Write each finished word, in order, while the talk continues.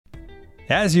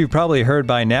As you've probably heard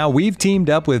by now, we've teamed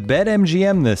up with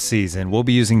BetMGM this season. We'll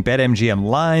be using BetMGM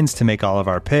lines to make all of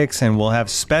our picks, and we'll have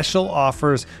special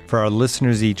offers for our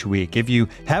listeners each week. If you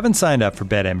haven't signed up for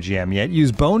BetMGM yet,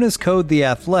 use bonus code The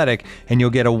Athletic, and you'll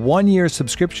get a 1-year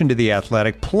subscription to The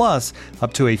Athletic, plus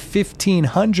up to a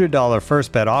 $1,500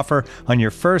 first bet offer on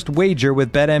your first wager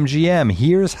with BetMGM.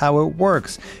 Here's how it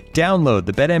works. Download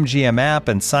the BetMGM app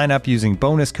and sign up using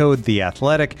bonus code The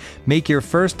Athletic. Make your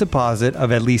first deposit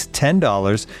of at least $10.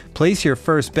 Place your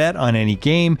first bet on any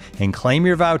game and claim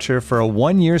your voucher for a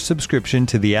 1-year subscription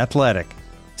to The Athletic.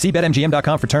 See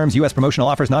BetMGM.com for terms. U.S. promotional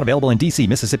offers not available in D.C.,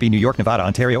 Mississippi, New York, Nevada,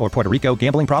 Ontario, or Puerto Rico.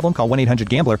 Gambling problem? Call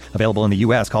 1-800-GAMBLER. Available in the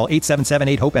U.S. Call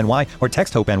 877-8-HOPE-NY or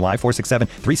text HOPE-NY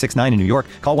 467-369 in New York.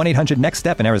 Call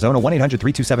 1-800-NEXT-STEP in Arizona.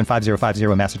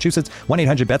 1-800-327-5050 in Massachusetts.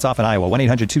 1-800-BETS-OFF in Iowa.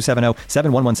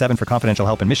 1-800-270-7117 for confidential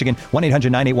help in Michigan.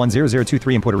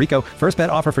 1-800-981-0023 in Puerto Rico. First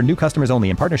bet offer for new customers only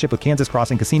in partnership with Kansas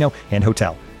Crossing Casino and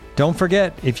Hotel. Don't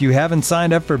forget, if you haven't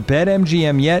signed up for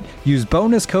BetMGM yet, use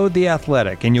bonus code The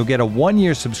Athletic, and you'll get a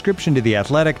 1-year subscription to The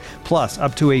Athletic, plus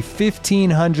up to a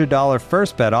 $1,500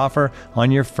 first bet offer on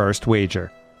your first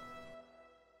wager.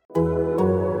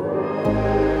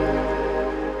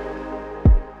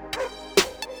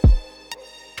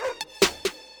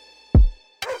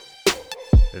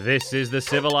 This is the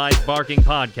Civilized Barking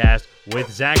Podcast with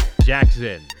Zach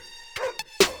Jackson.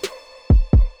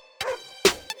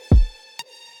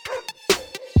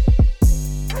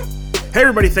 Hey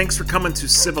everybody, thanks for coming to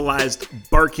Civilized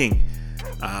Barking.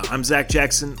 I'm Zach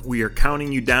Jackson. We are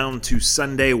counting you down to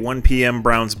Sunday, 1 p.m.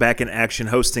 Browns back in action,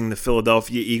 hosting the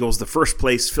Philadelphia Eagles, the first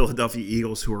place Philadelphia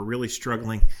Eagles, who are really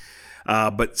struggling,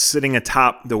 but sitting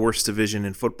atop the worst division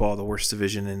in football, the worst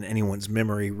division in anyone's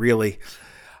memory, really.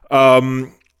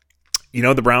 The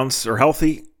Browns are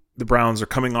healthy. The Browns are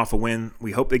coming off a win.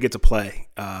 We hope they get to play.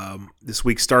 This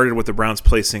week started with the Browns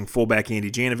placing fullback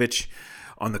Andy Janovich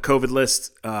on the COVID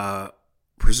list,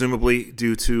 presumably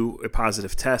due to a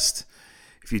positive test.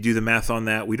 If you do the math on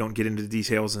that, we don't get into the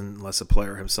details unless a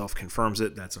player himself confirms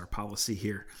it. That's our policy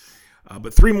here.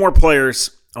 But 3 more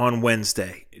players on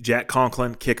Wednesday. Jack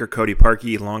Conklin, kicker Cody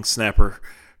Parkey, long snapper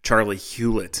Charlie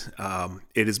Hewlett.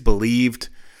 It is believed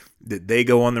that they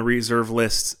go on the reserve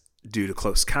list due to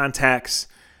close contacts.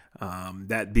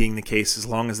 That being the case, as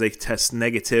long as they test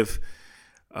negative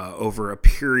over a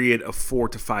period of 4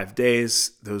 to 5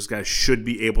 days, those guys should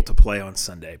be able to play on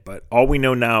Sunday. But all we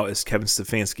know now is Kevin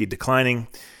Stefanski declining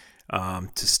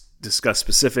to discuss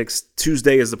specifics.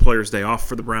 Tuesday is the players' day off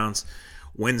for the Browns.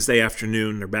 Wednesday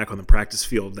afternoon, they're back on the practice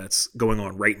field. That's going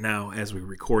on right now as we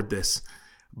record this.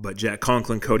 But Jack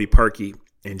Conklin, Cody Parkey,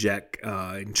 and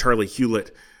Charlie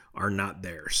Hewlett are not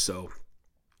there. So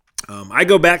I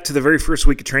go back to the very first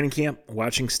week of training camp,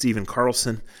 watching Steven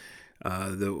Carlson,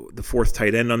 the fourth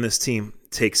tight end on this team,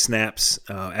 take snaps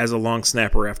as a long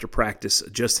snapper after practice,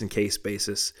 just in case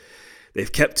basis.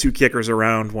 They've kept 2 kickers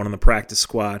around, one on the practice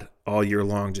squad all year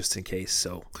long, just in case.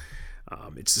 So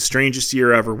it's the strangest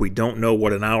year ever. We don't know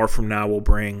what an hour from now will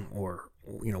bring, or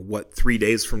what 3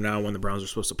 days from now, when the Browns are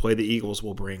supposed to play the Eagles,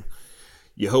 will bring.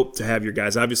 You hope to have your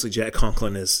guys. Obviously, Jack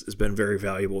Conklin has been very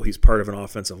valuable. He's part of an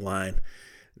offensive line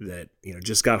that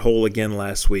just got whole again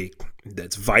last week,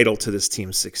 that's vital to this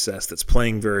team's success, that's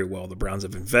playing very well. The Browns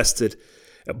have invested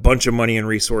a bunch of money and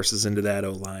resources into that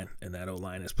O-line, and that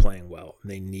O-line is playing well.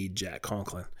 They need Jack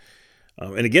Conklin.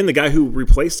 And again, the guy who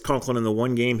replaced Conklin in the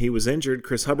one game he was injured,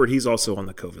 Chris Hubbard, he's also on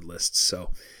the COVID list. So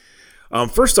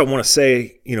first I want to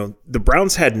say, the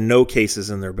Browns had no cases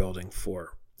in their building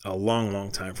for a long,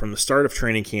 long time, from the start of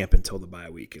training camp until the bye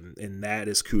week. And that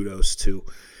is kudos to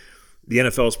the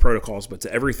NFL's protocols, but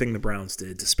to everything the Browns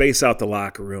did to space out the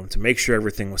locker room, to make sure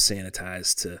everything was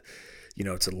sanitized, to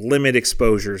limit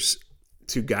exposures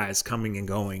to guys coming and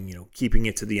going, keeping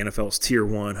it to the NFL's tier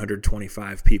 1,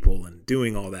 125 people, and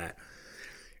doing all that.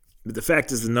 But the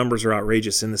fact is, the numbers are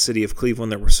outrageous. In the city of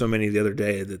Cleveland, there were so many the other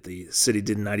day that the city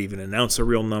did not even announce a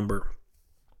real number.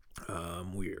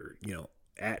 We're,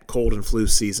 at cold and flu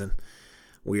season.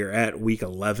 We are at week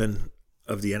 11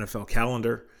 of the NFL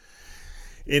calendar.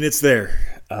 And it's there.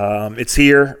 It's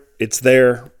here. It's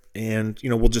there. And,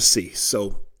 we'll just see.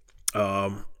 So,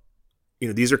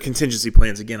 these are contingency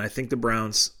plans. Again, I think the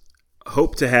Browns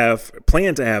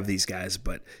plan to have these guys,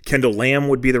 but Kendall Lamb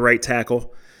would be the right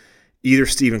tackle. Either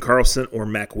Steven Carlson or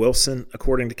Mack Wilson,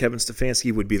 according to Kevin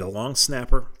Stefanski, would be the long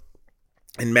snapper.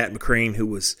 And Matt McCrane, who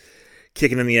was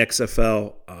kicking in the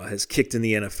XFL, has kicked in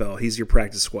the NFL. He's your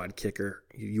practice squad kicker.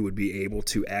 You would be able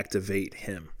to activate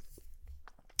him.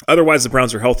 Otherwise, the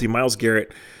Browns are healthy. Myles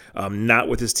Garrett, not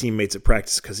with his teammates at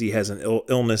practice because he has an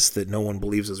illness that no one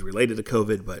believes is related to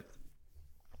COVID, but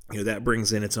that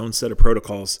brings in its own set of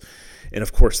protocols. And,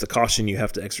 of course, the caution you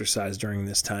have to exercise during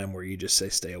this time where you just say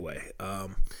stay away.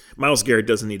 Myles Garrett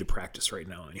doesn't need to practice right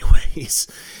now anyway.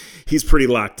 He's pretty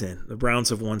locked in. The Browns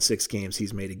have won 6 games.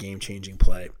 He's made a game-changing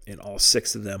play in all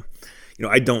 6 of them.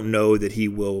 I don't know that he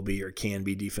will be or can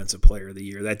be Defensive Player of the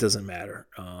Year. That doesn't matter.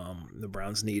 The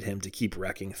Browns need him to keep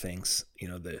wrecking things.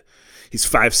 He's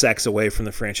 5 sacks away from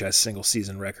the franchise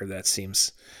single-season record. That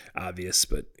seems obvious.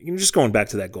 But just going back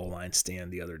to that goal line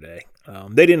stand the other day,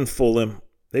 they didn't fool him.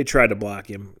 They tried to block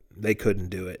him. They couldn't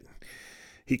do it.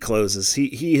 He closes.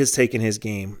 He has taken his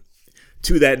game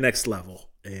to that next level,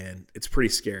 and it's pretty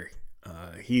scary.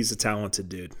 He's a talented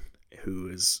dude who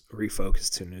is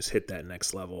refocused and who's hit that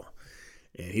next level.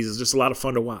 And he's just a lot of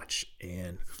fun to watch.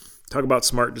 And talk about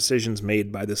smart decisions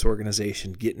made by this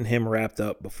organization, getting him wrapped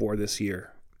up before this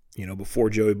year, before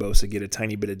Joey Bosa get a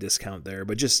tiny bit of discount there.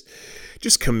 But just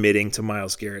committing to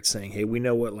Myles Garrett, saying, hey, we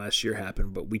know what last year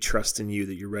happened, but we trust in you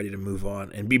that you're ready to move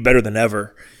on and be better than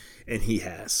ever. And he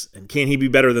has. And can he be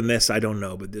better than this? I don't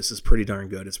know, but this is pretty darn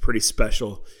good. It's pretty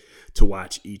special to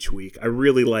watch each week. I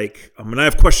really like and I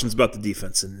have questions about the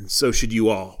defense, and so should you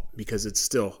all, because it's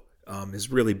still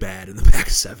is really bad in the back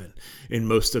 7 in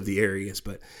most of the areas.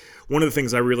 But one of the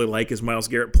things I really like is Myles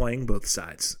Garrett playing both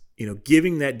sides,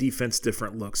 giving that defense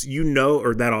different looks,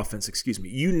 or that offense,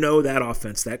 that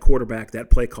offense, that quarterback, that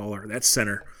play caller, that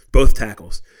center, both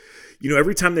tackles.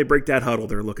 Every time they break that huddle,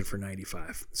 they're looking for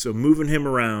 95. So moving him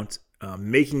around,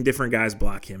 making different guys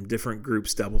block him, different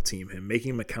groups double team him,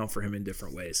 making him account for him in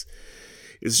different ways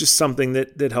is just something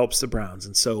that helps the Browns.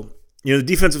 And so, the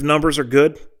defensive numbers are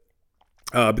good.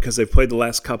 Because they've played the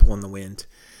last couple in the wind.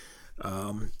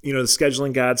 The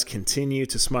scheduling gods continue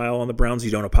to smile on the Browns.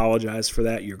 You don't apologize for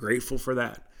that. You're grateful for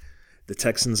that. The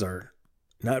Texans are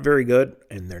not very good,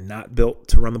 and they're not built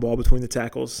to run the ball between the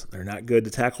tackles. They're not good to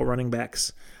tackle running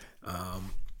backs. I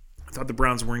thought the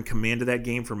Browns were in command of that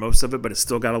game for most of it, but it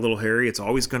still got a little hairy. It's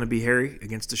always going to be hairy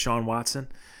against Deshaun Watson.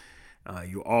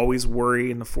 You always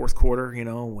worry in the fourth quarter,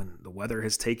 when the weather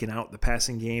has taken out the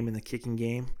passing game and the kicking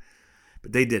game.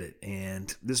 But they did it.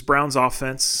 And this Browns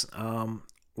offense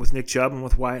with Nick Chubb and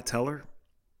with Wyatt Teller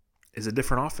is a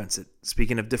different offense.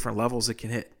 Speaking of different levels it can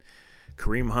hit.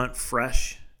 Kareem Hunt,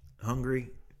 fresh,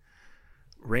 hungry,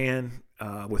 ran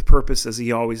with purpose as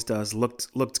he always does,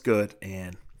 looked good.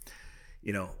 And,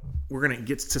 we're going to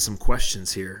get to some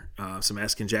questions here, some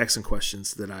Asking Jackson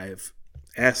questions that I have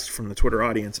asked from the Twitter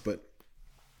audience. But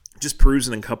just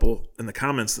perusing a couple in the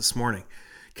comments this morning.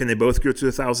 Can they both go to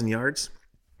 1,000 yards?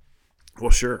 Well,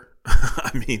 sure.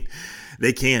 I mean,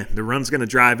 they can. The run's going to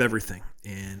drive everything.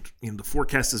 And the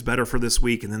forecast is better for this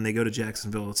week, and then they go to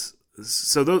Jacksonville.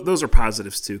 So those are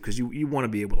positives, too, because you want to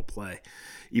be able to play,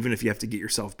 even if you have to get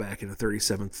yourself back in a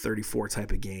 37-34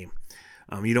 type of game.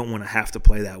 You don't want to have to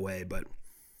play that way. But,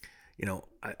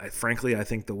 frankly, I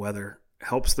think the weather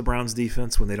helps the Browns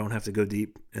defense when they don't have to go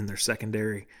deep in their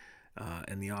secondary.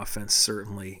 And the offense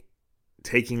certainly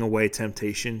taking away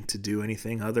temptation to do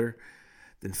anything other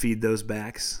than feed those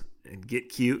backs and get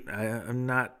cute. I'm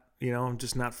not, I'm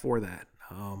just not for that.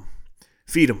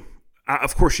 Feed them.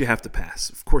 Of course you have to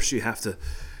pass. Of course you have to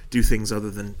do things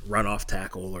other than run off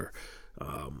tackle or,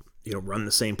 run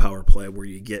the same power play where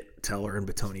you get Teller and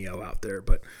Bitonio out there.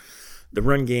 But the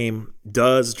run game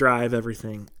does drive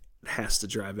everything. It has to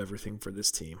drive everything for this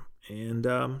team. And,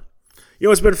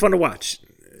 it's been fun to watch.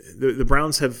 The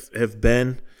Browns have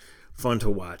been fun to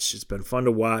watch. It's been fun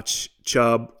to watch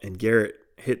Chubb and Garrett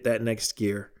hit that next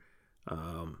gear.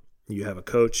 You have a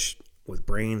coach with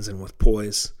brains and with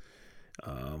poise.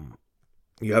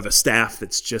 You have a staff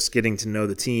that's just getting to know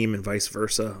the team and vice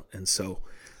versa. And so,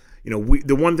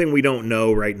 the one thing we don't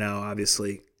know right now,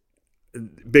 obviously,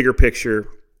 bigger picture,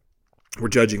 we're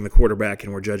judging the quarterback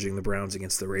and we're judging the Browns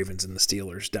against the Ravens and the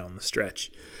Steelers down the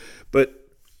stretch. But,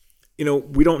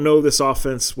 we don't know this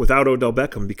offense without Odell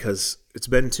Beckham because it's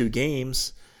been 2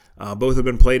 games. Both have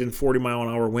been played in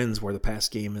 40-mile-an-hour winds where the pass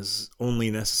game is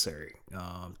only necessary.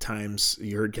 Times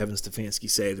you heard Kevin Stefanski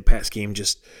say the pass game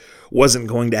just wasn't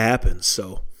going to happen.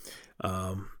 So,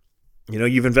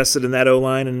 you've invested in that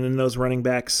O-line and in those running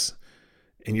backs,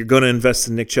 and you're going to invest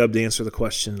in Nick Chubb to answer the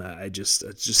question. I just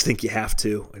think you have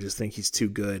to. I just think he's too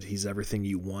good. He's everything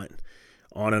you want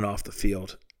on and off the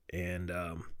field, and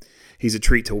he's a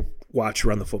treat to watch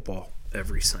run the football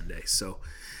every Sunday. So,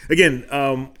 again,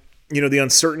 the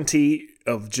uncertainty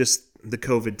of just the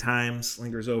COVID times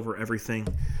lingers over everything.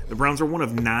 The Browns are one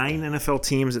of 9 NFL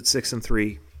teams at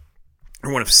 6-3,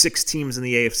 or one of 6 teams in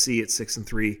the AFC at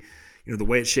 6-3. The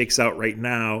way it shakes out right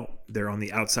now, they're on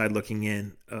the outside looking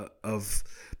in of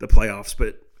the playoffs.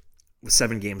 But with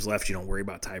 7 games left, you don't worry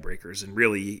about tiebreakers, and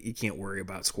really you can't worry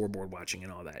about scoreboard watching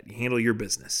and all that. You handle your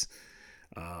business.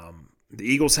 The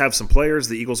Eagles have some players.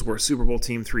 The Eagles were a Super Bowl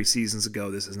team 3 seasons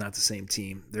ago. This is not the same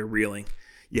team. They're reeling.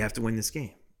 You have to win this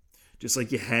game. Just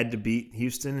like you had to beat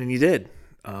Houston, and you did.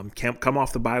 Come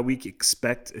off the bye week,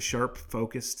 expect a sharp,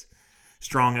 focused,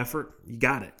 strong effort. You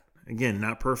got it. Again,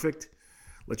 not perfect.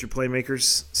 Let your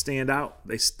playmakers stand out.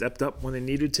 They stepped up when they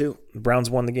needed to. The Browns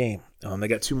won the game. They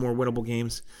got 2 more winnable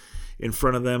games in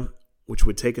front of them, which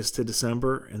would take us to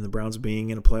December, and the Browns being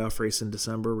in a playoff race in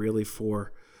December really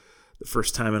for the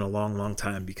first time in a long, long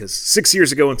time, because 6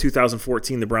 years ago in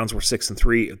 2014, the Browns were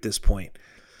 6-3 at this point.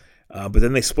 But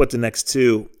then they split the next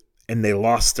 2, and they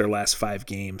lost their last 5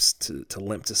 games to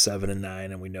limp to 7-9,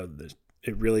 and we know that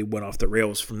it really went off the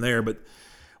rails from there. But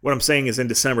what I'm saying is in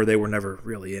December, they were never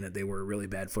really in it. They were a really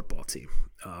bad football team.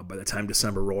 By the time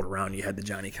December rolled around, you had the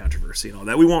Johnny controversy and all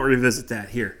that. We won't revisit that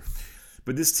here.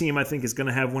 But this team, I think, is going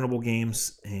to have winnable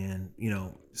games and,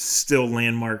 still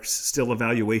landmarks, still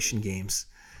evaluation games.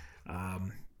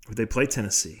 They play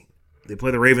Tennessee. They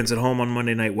play the Ravens at home on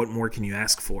Monday night. What more can you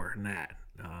ask for than that?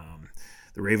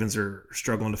 The Ravens are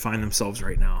struggling to find themselves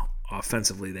right now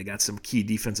offensively. They got some key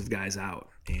defensive guys out,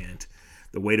 and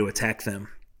the way to attack them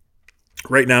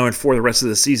right now and for the rest of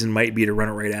the season might be to run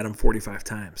it right at them 45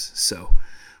 times. So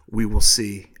we will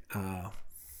see,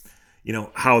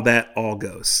 how that all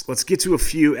goes. Let's get to a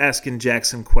few Asking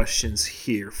Jackson questions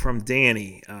here from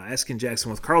Danny. Asking Jackson,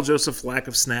 with Carl Joseph lack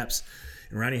of snaps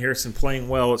and Ronnie Harrison playing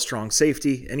well at strong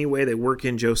safety, anyway they work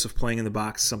in Joseph playing in the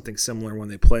box, something similar when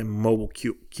they play mobile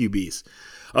QBs.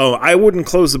 Oh, I wouldn't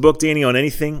close the book, Danny, on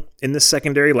anything in this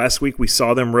secondary. Last week we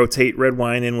saw them rotate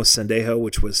Redwine in with Sendejo,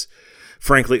 which was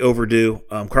frankly overdue.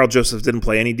 Carl Joseph didn't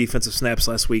play any defensive snaps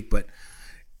last week, but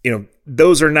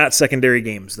those are not secondary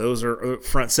games. Those are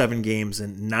front 7 games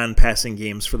and non-passing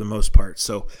games for the most part.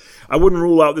 So I wouldn't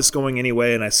rule out this going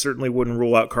anyway, and I certainly wouldn't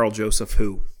rule out Carl Joseph,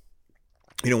 who,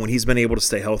 when he's been able to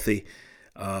stay healthy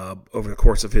over the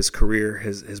course of his career,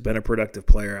 has been a productive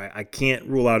player. I can't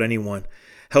rule out anyone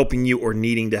helping you or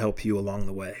needing to help you along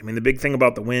the way. I mean, the big thing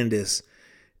about the wind is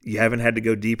you haven't had to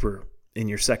go deeper in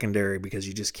your secondary because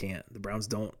you just can't. The Browns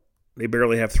they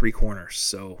barely have 3 corners.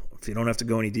 So if you don't have to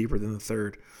go any deeper than the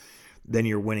 3rd, then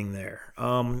you're winning there.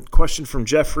 Question from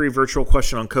Jeffrey, virtual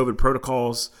question on COVID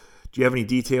protocols. Do you have any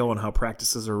detail on how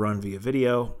practices are run via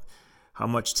video? How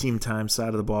much team time, side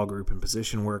of the ball group, and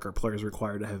position work are players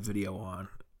required to have video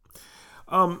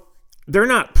on? They're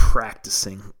not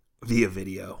practicing via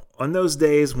video. On those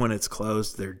days when it's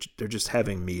closed, they're just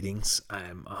having meetings.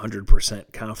 I'm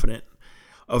 100% confident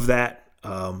of that.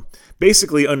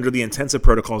 Basically, under the intensive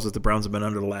protocols that the Browns have been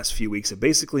under the last few weeks, it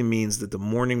basically means that the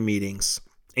morning meetings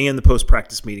and the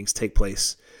post-practice meetings take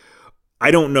place.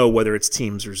 I don't know whether it's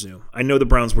Teams or Zoom. I know the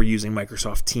Browns were using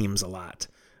Microsoft Teams a lot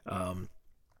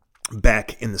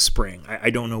back in the spring. I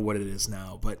don't know what it is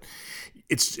now, but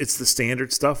it's the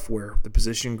standard stuff where the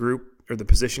position group or the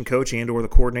position coach and or the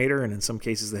coordinator, and in some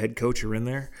cases the head coach, are in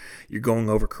there. You're going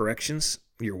over corrections.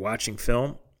 You're watching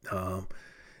film.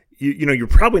 You're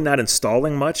probably not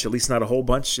installing much, at least not a whole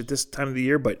bunch at this time of the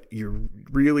year, but you're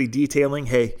really detailing,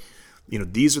 hey,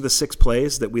 these are the 6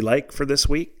 plays that we like for this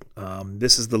week.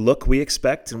 This is the look we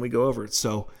expect, and we go over it.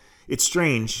 So it's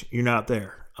strange you're not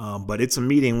there. But it's a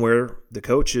meeting where the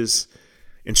coach is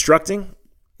instructing,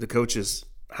 the coach is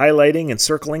highlighting and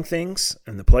circling things,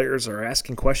 and the players are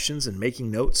asking questions and making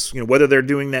notes. Whether they're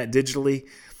doing that digitally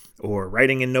or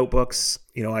writing in notebooks,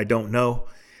 I don't know.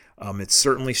 It's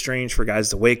certainly strange for guys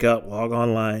to wake up, log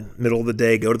online, middle of the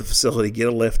day, go to the facility, get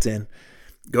a lift in,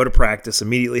 go to practice,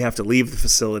 immediately have to leave the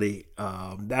facility.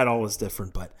 That all is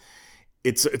different, but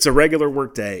it's a regular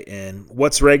work day. And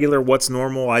what's regular, what's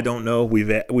normal, I don't know.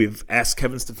 We've asked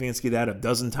Kevin Stefanski that a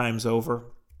dozen times over.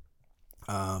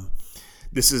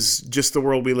 This is just the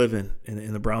world we live in,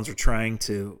 and the Browns are trying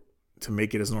to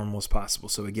make it as normal as possible.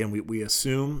 So again, we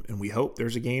assume and we hope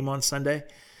there's a game on Sunday.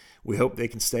 We hope they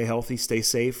can stay healthy, stay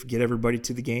safe, get everybody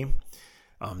to the game.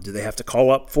 Do they have to call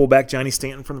up fullback Johnny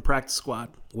Stanton from the practice squad?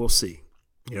 We'll see.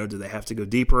 Do they have to go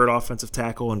deeper at offensive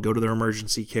tackle and go to their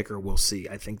emergency kicker? We'll see.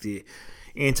 I think the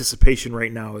anticipation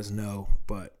right now is no,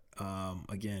 but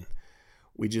again,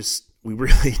 we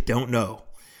really don't know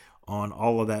on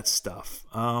all of that stuff.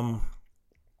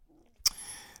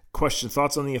 Question,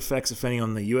 thoughts on the effects, if any,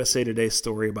 on the USA Today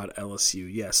story about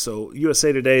LSU? Yes, so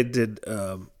USA Today did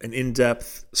an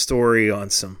in-depth story on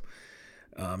some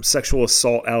sexual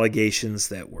assault allegations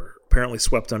that were apparently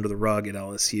swept under the rug at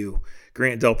LSU.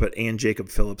 Grant Delpit and Jacob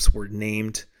Phillips were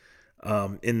named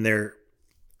in there.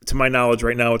 To my knowledge,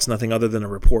 right now, it's nothing other than a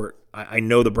report. I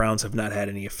know the Browns have not had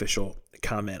any official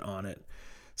comment on it.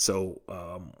 So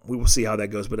we will see how that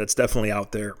goes, but it's definitely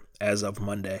out there as of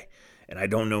Monday. And I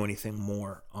don't know anything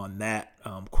more on that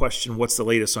question. What's the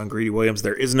latest on Greedy Williams?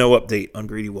 There is no update on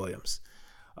Greedy Williams.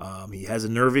 He has a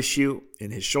nerve issue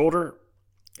in his shoulder.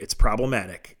 It's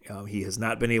problematic. He has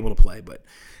not been able to play, but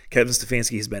Kevin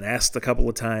Stefanski has been asked a couple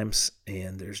of times,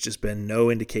 and there's just been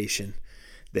no indication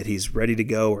that he's ready to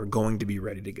go or going to be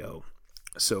ready to go.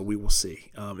 So we will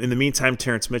see. In the meantime,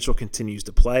 Terrence Mitchell continues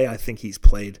to play. I think he's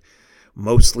played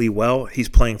mostly well. He's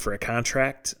playing for a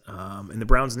contract, and the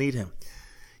Browns need him.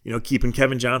 Keeping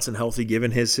Kevin Johnson healthy,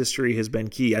 given his history, has been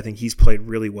key. I think he's played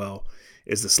really well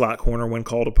as the slot corner when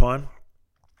called upon.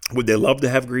 Would they love to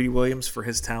have Greedy Williams for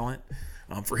his talent,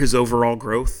 for his overall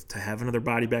growth, to have another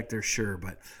body back there? Sure,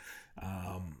 but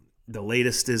the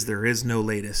latest is there is no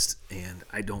latest, and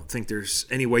I don't think there's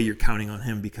any way you're counting on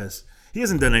him because he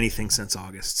hasn't done anything since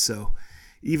August. So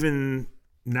even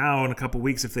now in a couple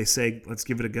weeks, if they say, let's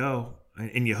give it a go,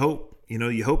 and you hope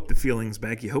the feeling's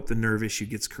back, you hope the nerve issue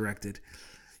gets corrected.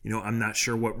 I'm not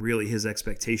sure what really his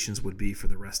expectations would be for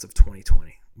the rest of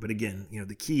 2020. But again,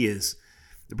 the key is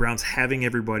the Browns having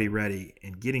everybody ready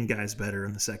and getting guys better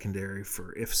in the secondary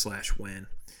for if/when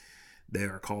they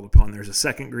are called upon. There's a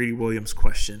second Greedy Williams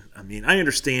question. I mean, I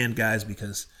understand, guys,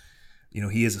 because,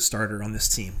 he is a starter on this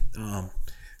team.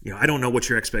 I don't know what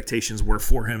your expectations were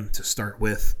for him to start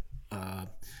with.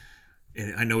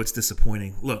 And I know it's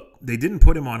disappointing. Look, they didn't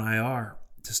put him on IR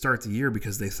to start the year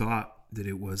because they thought that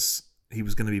he was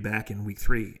going to be back in week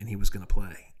 3 and he was going to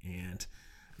play. And,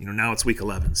 now it's week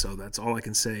 11. So that's all I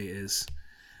can say is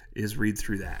read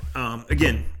through that.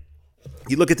 Again,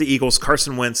 you look at the Eagles,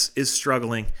 Carson Wentz is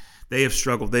struggling. They have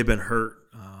struggled. They've been hurt.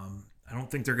 I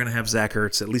don't think they're going to have Zach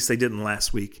Ertz. At least they didn't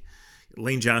last week.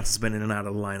 Lane Johnson's been in and out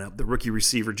of the lineup. The rookie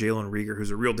receiver, Jalen Reagor,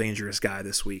 who's a real dangerous guy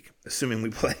this week, assuming we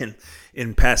play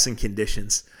in passing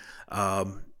conditions.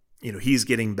 He's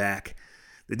getting back.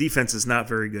 The defense is not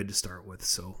very good to start with.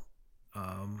 So,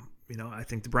 I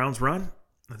think the Browns run.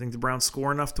 I think the Browns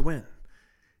score enough to win.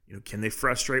 Can they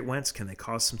frustrate Wentz? Can they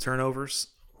cause some turnovers?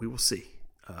 We will see.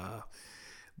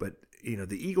 But the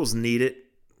Eagles need it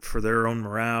for their own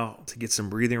morale to get some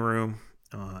breathing room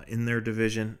in their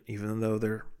division, even though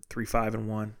they're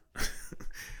 3-5-1.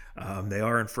 They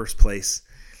are in first place,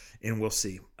 and we'll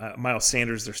see. Miles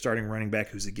Sanders, their starting running back,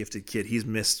 who's a gifted kid, he's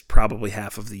missed probably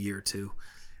half of the year too.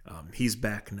 He's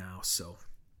back now. So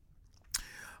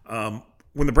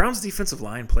when the Browns' defensive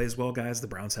line plays well, guys, the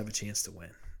Browns have a chance to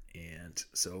win. And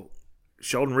so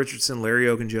Sheldon Richardson, Larry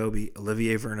Ogunjobi,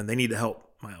 Olivier Vernon, they need to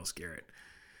help Myles Garrett.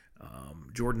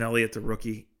 Jordan Elliott, the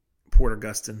rookie, Porter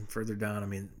Gustin further down. I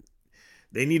mean,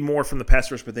 they need more from the pass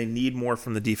rush, but they need more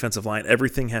from the defensive line.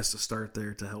 Everything has to start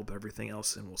there to help everything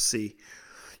else, and we'll see.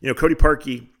 Cody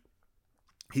Parkey,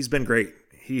 he's been great.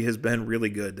 He has been really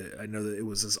good. I know that it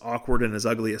was as awkward and as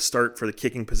ugly a start for the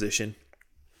kicking position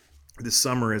this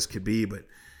summer as could be, but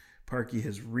Parkey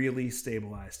has really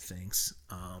stabilized things.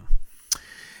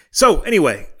 So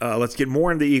anyway, let's get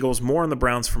more into the Eagles, more on the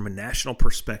Browns from a national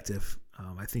perspective.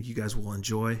 I think you guys will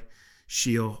enjoy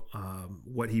Sheil,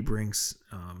 what he brings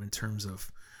in terms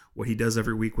of what he does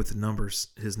every week with the numbers,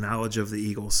 his knowledge of the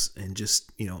Eagles, and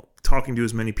just, talking to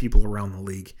as many people around the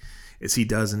league as he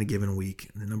does in a given week,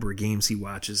 and the number of games he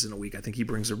watches in a week. I think he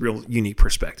brings a real unique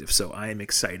perspective, so I am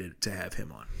excited to have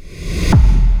him on.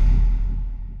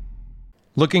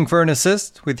 Looking for an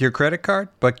assist with your credit card,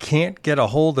 but can't get a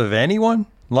hold of anyone?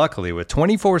 Luckily, with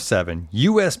 24/7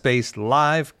 U.S.-based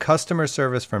live customer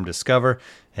service from Discover,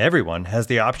 everyone has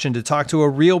the option to talk to a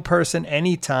real person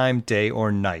anytime, day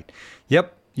or night.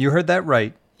 Yep, you heard that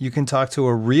right. You can talk to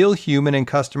a real human in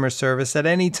customer service at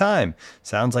any time.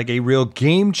 Sounds like a real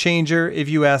game changer if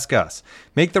you ask us.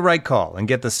 Make the right call and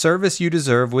get the service you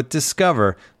deserve with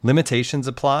Discover. Limitations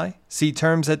apply. See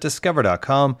terms at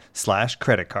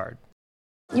discover.com/creditcard.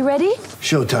 You ready?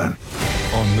 Showtime.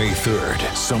 On May 3rd,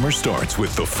 summer starts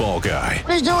with The Fall Guy.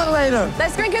 Let's do it later.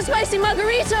 Let's drink a spicy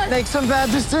margarita. Make some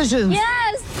bad decisions.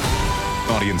 Yes!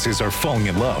 Audiences are falling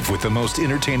in love with the most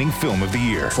entertaining film of the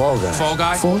year. Fall Guy. Fall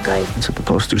Guy? Fall guy. That's what the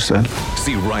poster said.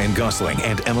 See Ryan Gosling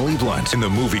and Emily Blunt in the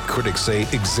movie critics say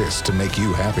exists to make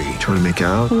you happy. Trying to make it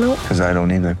out? Nope. Because I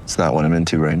don't either. It's not what I'm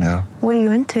into right now. What are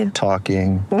you into?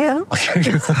 Talking. Yeah.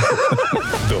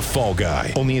 The Fall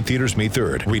Guy. Only in theaters May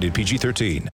 3rd. Rated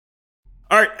PG-13.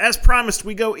 All right, as promised,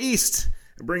 we go east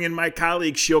and bring in my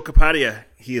colleague, Sheil Kapadia.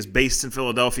 He is based in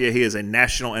Philadelphia. He is a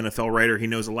national NFL writer. He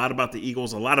knows a lot about the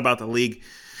Eagles, a lot about the league.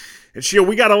 And Sheil,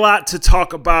 we got a lot to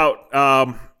talk about.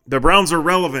 The Browns are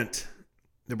relevant.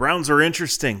 The Browns are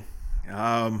interesting.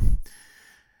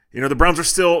 The Browns are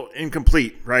still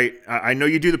incomplete, right? I know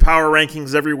you do the power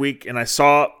rankings every week, and I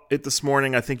saw it this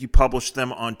morning. I think you published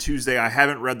them on Tuesday. I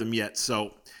haven't read them yet,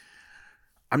 so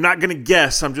I'm not going to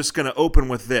guess. I'm just going to open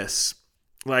with this.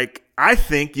 I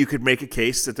think you could make a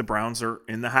case that the Browns are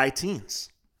in the high teens.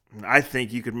 I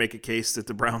think you could make a case that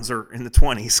the Browns are in the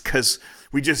 20s because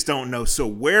we just don't know. So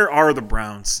where are the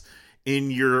Browns in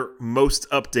your most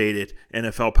updated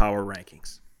NFL power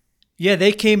rankings? Yeah,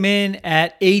 they came in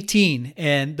at 18.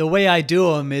 And the way I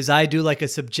do them is I do like a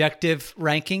subjective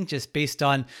ranking just based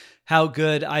on how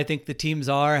good I think the teams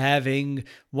are, having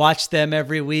watched them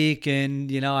every week.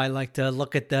 And, I like to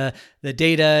look at the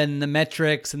data and the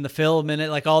metrics and the film and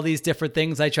like all these different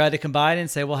things I try to combine and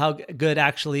say, well, how good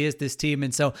actually is this team?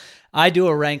 And so I do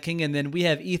a ranking, and then we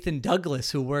have Ethan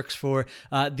Douglas, who works for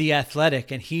The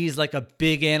Athletic, and he's like a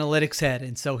big analytics head.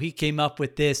 And so he came up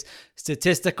with this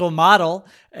statistical model.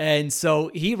 And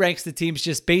so he ranks the teams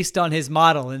just based on his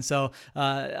model. And so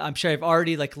I'm sure I've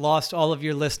already lost all of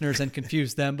your listeners and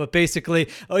confused them. But basically,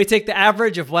 we take the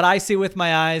average of what I see with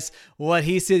my eyes, what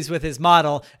he sees with his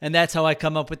model, and that's how I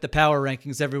come up with the power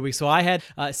rankings every week. So I had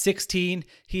 16,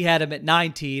 he had him at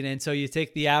 19. And so you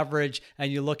take the average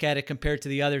and you look at it compared to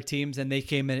the other teams, and they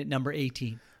came in at number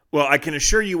 18. Well, I can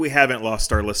assure you we haven't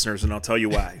lost our listeners, and I'll tell you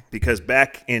why. Because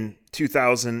back in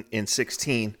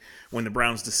 2016, when the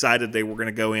Browns decided they were going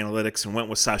to go analytics and went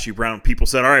with Sashi Brown, people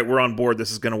said, all right, we're on board. This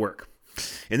is going to work.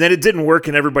 And then it didn't work,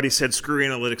 and everybody said, screw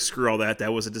analytics, screw all that.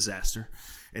 That was a disaster.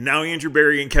 And now Andrew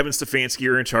Berry and Kevin Stefanski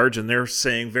are in charge, and they're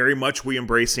saying very much we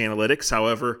embrace analytics.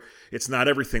 However, it's not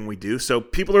everything we do. So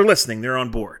people are listening. They're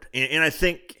on board. And I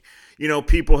think,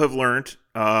 people have learned,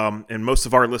 and most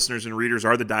of our listeners and readers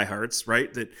are the diehards,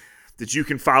 right, that you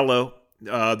can follow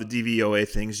the DVOA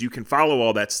things. You can follow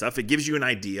all that stuff. It gives you an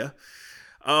idea.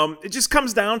 It just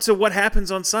comes down to what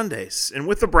happens on Sundays. And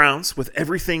with the Browns, with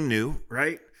everything new,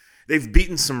 right, they've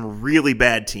beaten some really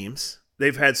bad teams.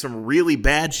 They've had some really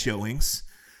bad showings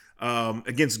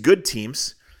against good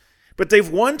teams. But they've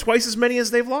won twice as many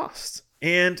as they've lost.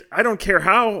 And I don't care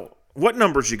what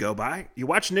numbers you go by. You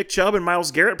watch Nick Chubb and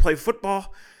Myles Garrett play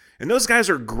football, and those guys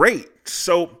are great.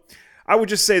 So I would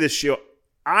just say this, Sheil,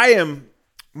 I am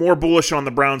more bullish on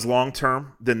the Browns long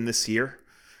term than this year,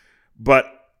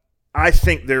 but I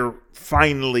think they're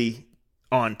finally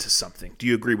on to something. Do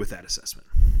you agree with that assessment?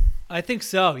 I think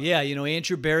so. Yeah.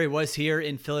 Andrew Berry was here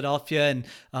in Philadelphia, and,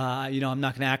 I'm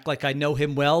not going to act like I know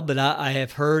him well, but I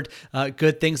have heard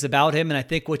good things about him. And I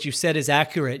think what you said is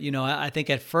accurate. I think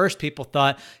at first people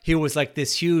thought he was like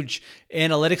this huge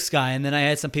analytics guy. And then I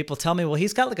had some people tell me, well,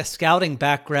 he's got like a scouting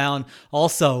background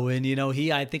also. And,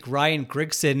 I think Ryan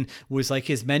Grigson was like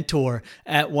his mentor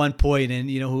at one point, and,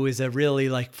 who is a really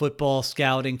like football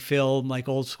scouting film, like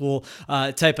old school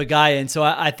type of guy. And so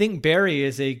I think Berry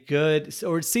is a good,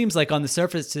 or it seems like on the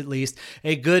surface at least,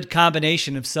 a good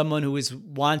combination of someone who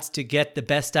wants to get the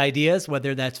best ideas,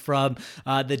 whether that's from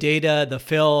the data, the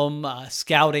film,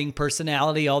 scouting,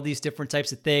 personality, all these different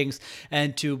types of things,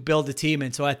 and to build a team.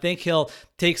 And so I think he'll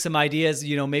take some ideas,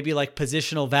 maybe like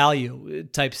positional value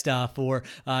type stuff, or,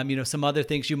 some other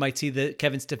things you might see that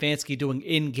Kevin Stefanski doing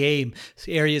in-game,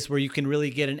 areas where you can really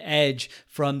get an edge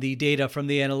from the data, from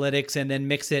the analytics, and then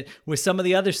mix it with some of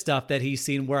the other stuff that he's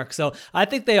seen work. So I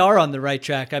think they are on the right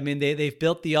track. I mean, they've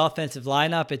built the offensive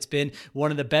lineup. It's been one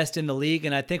of the best in the league.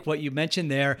 And I think what you mentioned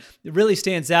there, it really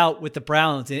stands out with the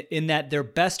Browns in that their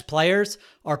best players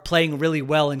are playing really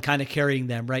well and kind of carrying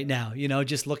them right now.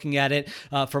 Just looking at it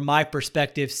from my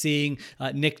perspective, seeing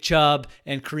Nick Chubb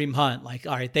and Kareem Hunt, like,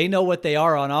 all right, they know what they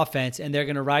are on offense, and they're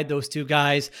going to ride those two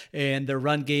guys, and their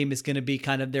run game is going to be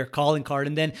kind of their calling card.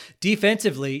 And then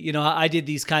defensively, I did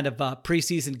these kind of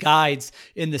preseason guides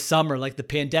in the summer, like the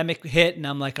pandemic hit, and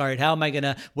I'm like, all right, how am I going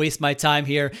to waste my time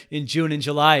here in June and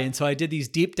July? And so I did these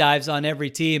deep dives on every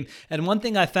team. And one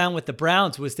thing I found with the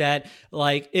Browns was that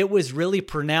like it was really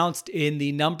pronounced in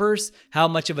the numbers how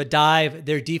much of a dive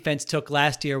their defense took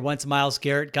last year once Myles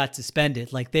Garrett got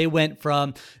suspended. Like they went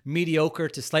from mediocre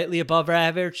to slightly above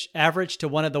average to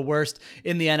one of the worst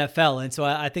in the NFL. And so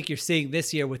I think you're seeing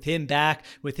this year with him back,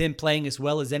 with him playing as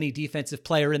well as any defensive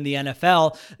player in the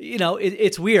NFL,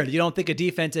 it's weird. You don't think a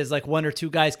defense is like one or two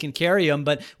guys can carry them,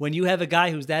 but when you have a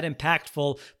guy who's that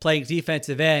impactful playing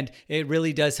defensive end, it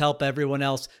really does help everyone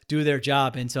else do their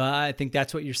job. And so I think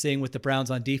that's what you're seeing with the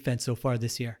Browns on defense so far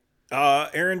this year.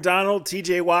 Aaron Donald,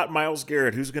 TJ Watt, Myles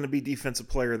Garrett, who's going to be defensive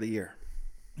player of the year?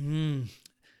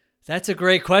 That's a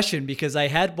great question because I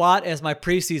had Watt as my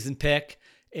preseason pick,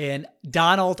 and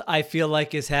Donald I feel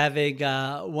like is having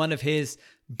one of his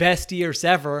best years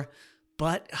ever.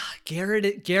 But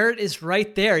Garrett is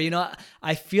right there. You know,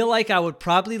 I feel like I would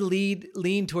probably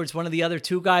lean towards one of the other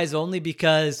two guys only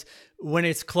because when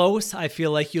it's close, I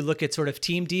feel like you look at sort of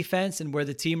team defense and where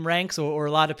the team ranks, or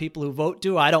a lot of people who vote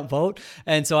do. I don't vote.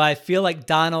 And so I feel like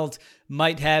Donald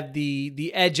might have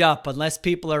the edge up unless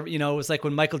people are, it was like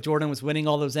when Michael Jordan was winning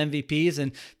all those MVPs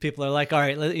and people are like, all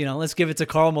right, let's give it to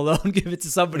Karl Malone, give it to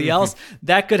somebody else.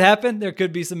 That could happen. There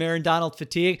could be some Aaron Donald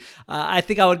fatigue. I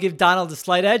think I would give Donald a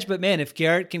slight edge, but man, if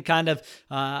Garrett can kind of,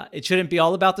 it shouldn't be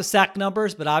all about the sack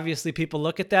numbers, but obviously people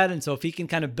look at that. And so if he can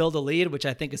kind of build a lead, which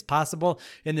I think is possible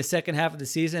in the second half of the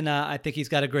season, I think he's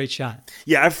got a great shot.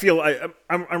 Yeah, I feel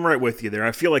I'm right with you there.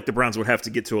 I feel like the Browns would have to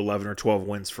get to 11 or 12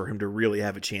 wins for him to really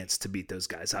have a chance to beat those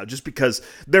guys out, just because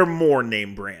they're more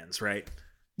name brands, right?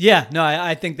 Yeah, no,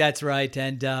 I think that's right.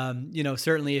 And,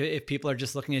 certainly if people are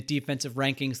just looking at defensive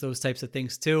rankings, those types of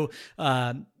things too,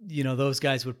 those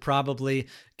guys would probably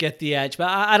get the edge. But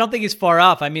I don't think he's far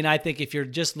off. I mean, I think if you're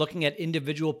just looking at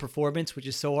individual performance, which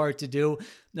is so hard to do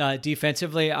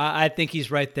defensively, I think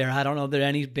he's right there. I don't know that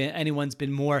anyone's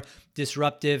been more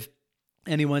disruptive.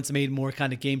 Anyone's made more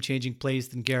kind of game-changing plays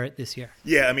than Garrett this year.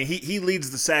 Yeah, I mean, he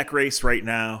leads the sack race right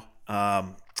now.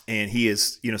 And he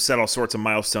has, set all sorts of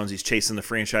milestones. He's chasing the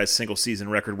franchise single season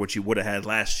record, which he would have had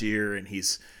last year. And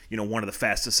he's, one of the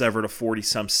fastest ever to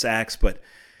 40-some sacks. But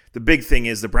the big thing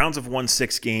is the Browns have won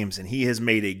 6 games, and he has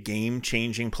made a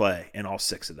game-changing play in all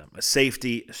 6 of them. A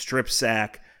safety, a strip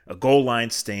sack, a goal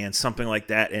line stand, something like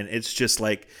that. And it's just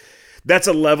like that's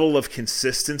a level of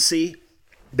consistency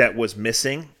that was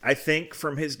missing, I think,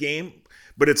 from his game.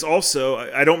 But it's also,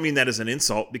 I don't mean that as an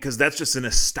insult, because that's just an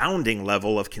astounding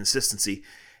level of consistency.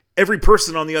 Every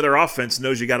person on the other offense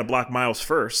knows you got to block Miles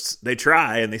first. They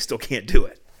try, and they still can't do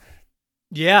it.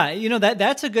 Yeah,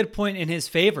 that's a good point in his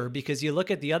favor, because you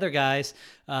look at the other guys,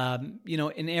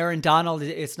 in Aaron Donald,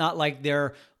 it's not like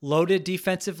they're loaded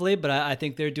defensively, but I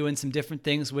think they're doing some different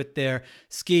things with their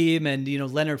scheme. And,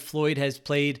 Leonard Floyd has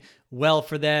played well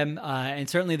for them. And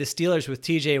certainly the Steelers with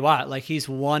TJ Watt, like he's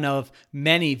one of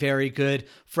many very good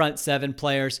front 7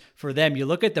 players for them. You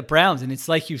look at the Browns and it's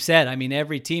like you said, I mean,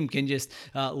 every team can just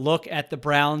look at the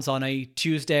Browns on a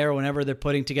Tuesday or whenever they're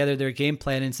putting together their game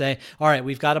plan and say, all right,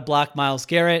 we've got to block Myles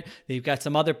Garrett. They've got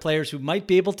some other players who might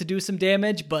be able to do some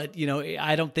damage, but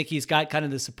I don't think he's got kind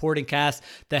of the supporting cast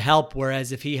to help.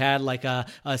 Whereas if he had like a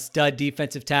stud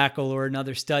defensive tackle or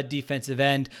another stud defensive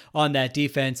end on that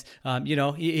defense,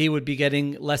 he would be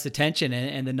getting less attention,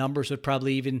 and the numbers would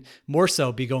probably even more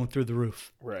so be going through the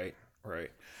roof. Right.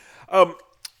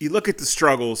 You look at the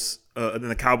struggles, and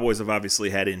the Cowboys have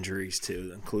obviously had injuries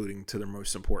too, including to their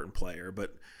most important player,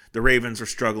 but the Ravens are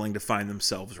struggling to find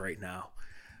themselves right now.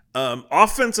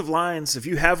 Offensive lines, if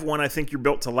you have one, I think you're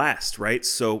built to last, right?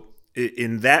 So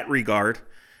in that regard,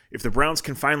 if the Browns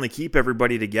can finally keep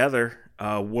everybody together,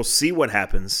 we'll see what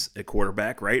happens at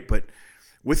quarterback, right? But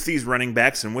with these running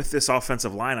backs and with this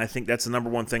offensive line, I think that's the number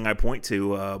one thing I point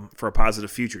to for a positive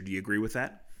future. Do you agree with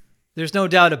that? There's no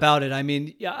doubt about it. I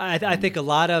mean, I think a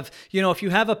lot of, if you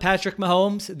have a Patrick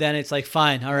Mahomes, then it's like,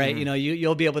 fine. All right.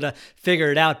 You'll be able to figure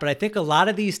it out. But I think a lot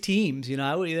of these teams,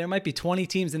 there might be 20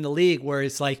 teams in the league where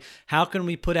it's like, how can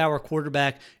we put our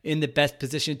quarterback in the best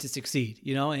position to succeed?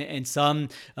 And some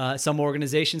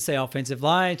organizations say offensive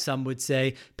line. Some would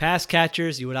say pass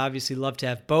catchers. You would obviously love to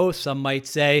have both. Some might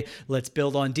say, let's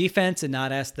build on defense and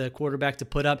not ask the quarterback to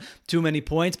put up too many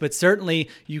points. But certainly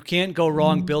you can't go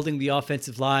wrong building the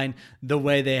offensive line the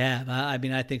way they have. I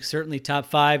mean, I think certainly top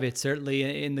 5. It's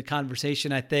certainly in the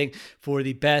conversation, I think, for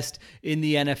the best in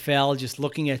the NFL. Just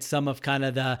looking at some of kind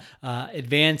of the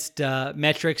advanced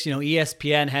metrics,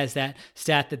 ESPN has that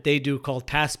stat that they do called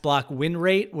pass block win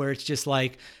rate, where it's just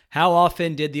like, how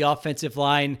often did the offensive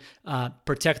line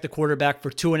protect the quarterback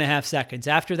for 2.5 seconds?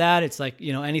 After that, it's like,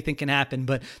 anything can happen.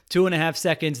 But 2.5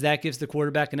 seconds, that gives the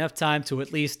quarterback enough time to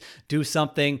at least do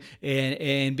something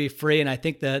and be free. And I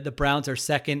think the Browns are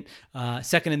second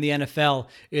in the NFL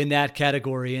in that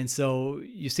category. And so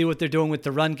you see what they're doing with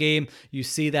the run game. You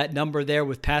see that number there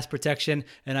with pass protection.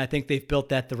 And I think they've built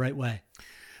that the right way.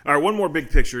 All right, one more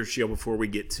big picture, Sheil, before we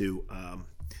get to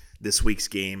this week's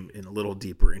game and a little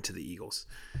deeper into the Eagles.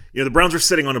 The Browns are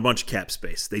sitting on a bunch of cap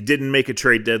space. They didn't make a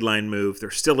trade deadline move. They're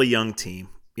still a young team.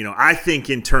 I think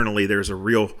internally there's a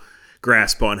real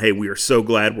grasp on, hey, we are so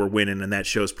glad we're winning and that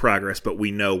shows progress, but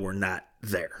we know we're not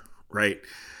there, right?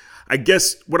 I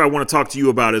guess what I want to talk to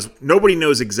you about is nobody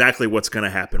knows exactly what's going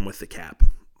to happen with the cap,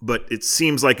 but it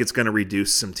seems like it's going to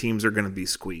reduce. Some teams are going to be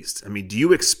squeezed. I mean, do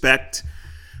you expect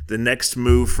the next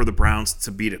move for the Browns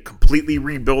to be to completely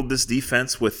rebuild this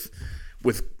defense with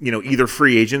with either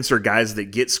free agents or guys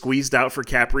that get squeezed out for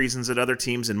cap reasons at other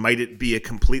teams? And might it be a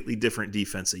completely different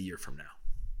defense a year from now?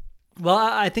 Well,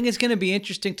 I think it's going to be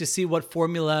interesting to see what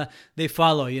formula they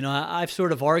follow. I've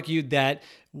sort of argued that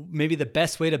maybe the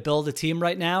best way to build a team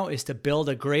right now is to build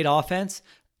a great offense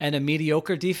and a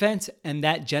mediocre defense, and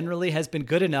that generally has been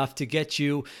good enough to get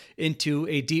you into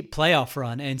a deep playoff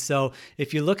run. And so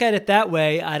if you look at it that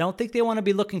way, I don't think they want to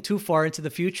be looking too far into the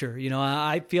future.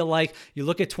 I feel like you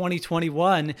look at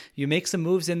 2021, you make some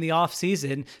moves in the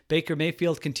offseason, Baker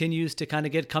Mayfield continues to kind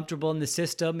of get comfortable in the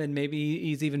system, and maybe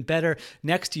he's even better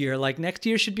next year. Like next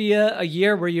year should be a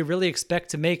year where you really expect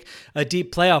to make a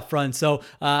deep playoff run. So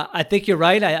I think you're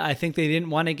right. I think they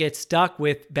didn't want to get stuck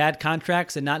with bad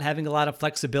contracts and not having a lot of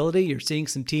flexibility. You're seeing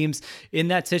some teams in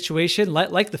that situation,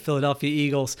 like the Philadelphia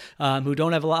Eagles, who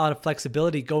don't have a lot of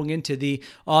flexibility going into the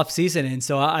offseason. And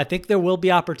so I think there will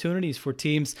be opportunities for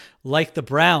teams like the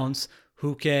Browns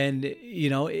who can,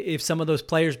 if some of those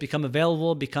players become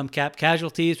available, become cap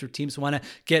casualties, or teams want to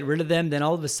get rid of them, then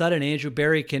all of a sudden Andrew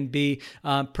Berry can be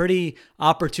pretty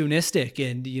opportunistic.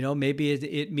 And, maybe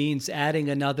it means adding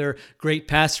another great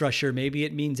pass rusher. Maybe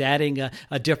it means adding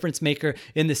a difference maker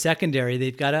in the secondary.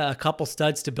 They've got a couple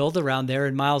studs to build around there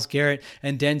in Myles Garrett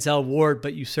and Denzel Ward,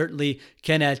 but you certainly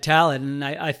can add talent. And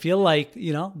I feel like,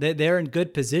 they're in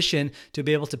good position to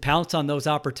be able to pounce on those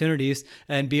opportunities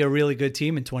and be a really good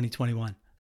team in 2021.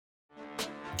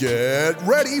 Get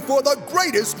ready for the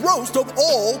greatest roast of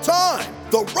all time,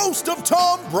 the Roast of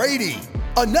Tom Brady,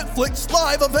 a Netflix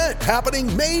live event happening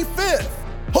May 5th.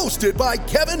 Hosted by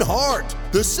Kevin Hart,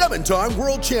 the 7-time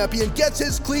world champion gets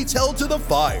his cleats held to the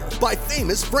fire by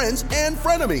famous friends and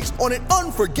frenemies on an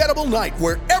unforgettable night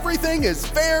where everything is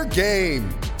fair game.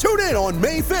 Tune in on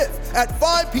May 5th at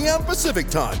 5 p.m. Pacific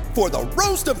time for the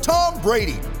Roast of Tom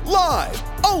Brady, live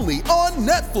only on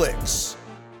Netflix.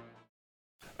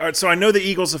 All right, so I know the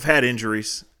Eagles have had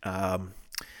injuries,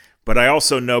 but I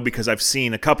also know, because I've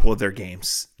seen a couple of their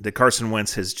games, that Carson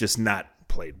Wentz has just not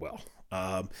played well.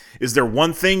 Is there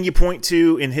one thing you point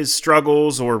to in his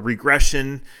struggles or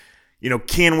regression?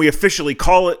 Can we officially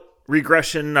call it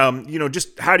regression?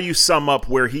 Just how do you sum up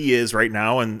where he is right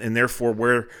now and therefore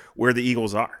where the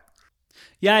Eagles are?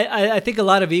 Yeah, I think a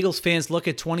lot of Eagles fans look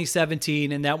at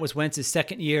 2017, and that was Wentz's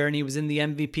second year, and he was in the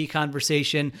MVP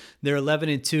conversation. They're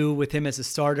 11-2 with him as a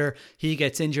starter. He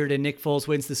gets injured, and Nick Foles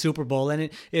wins the Super Bowl. And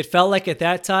it felt like at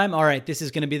that time, all right, this is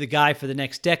going to be the guy for the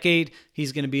next decade.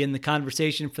 He's going to be in the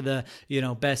conversation for the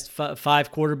best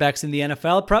five quarterbacks in the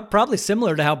NFL. Probably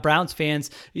similar to how Browns fans,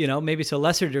 maybe to a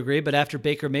lesser degree, but after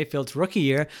Baker Mayfield's rookie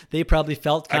year, they probably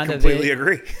felt kind of. I completely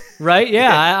agree. Right?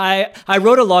 Yeah, I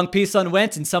wrote a long piece on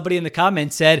Wentz, and somebody in the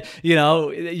comments said,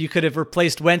 you could have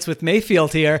replaced Wentz with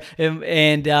Mayfield here,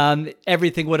 and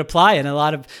everything would apply. And a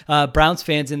lot of Browns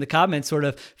fans in the comments sort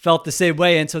of felt the same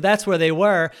way. And so that's where they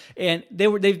were, and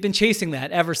they've been chasing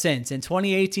that ever since. In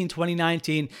 2018,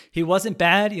 2019, he wasn't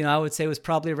bad. I would say it was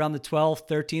probably around the 12th,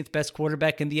 13th best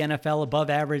quarterback in the NFL, above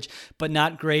average, but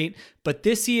not great. But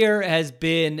this year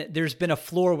there's been a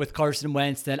floor with Carson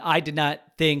Wentz that I did not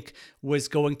think was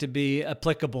going to be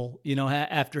applicable,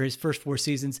 after his first 4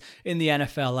 seasons in the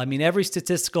NFL. I mean, every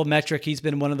statistical metric, he's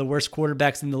been one of the worst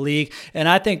quarterbacks in the league. And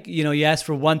I think, you asked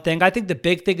for one thing. I think the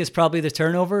big thing is probably the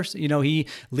turnovers. He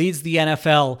leads the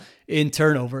NFL in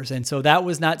turnovers. And so that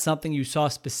was not something you saw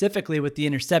specifically with the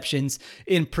interceptions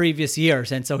in previous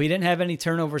years. And so he didn't have any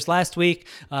turnovers last week.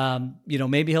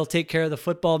 Maybe he'll take care of the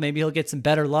football. Maybe he'll get some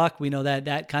better luck. We know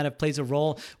that kind of plays a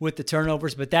role with the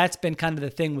turnovers, but that's been kind of the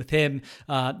thing with him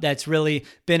that's really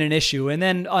been an issue. And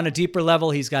then on a deeper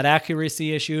level, he's got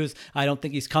accuracy issues. I don't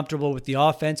think he's comfortable with the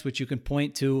offense, which you can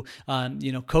point to,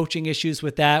 coaching issues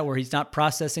with that, where he's not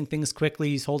processing things quickly.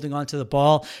 He's holding on to the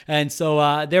ball. And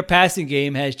so their passing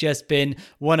game has just been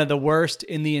one of the worst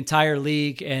in the entire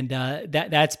league. And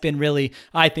that's been really,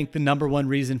 I think, the number one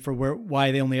reason for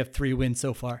why they only have 3 wins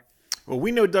so far. Well,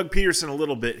 we know Doug Peterson a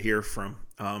little bit here from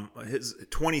his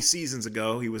 20 seasons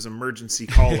ago. He was emergency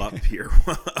call-up here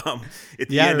at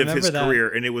the end of his career,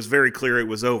 and it was very clear it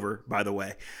was over, by the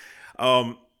way.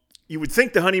 You would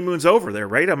think the honeymoon's over there,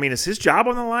 right? I mean, is his job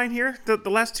on the line here the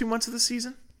last 2 months of the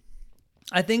season?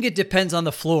 I think it depends on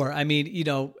the floor. I mean,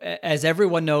 as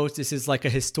everyone knows, this is like a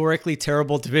historically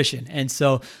terrible division. And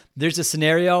so there's a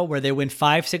scenario where they win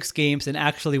 5-6 games and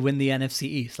actually win the NFC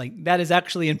East. Like, that is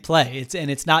actually in play.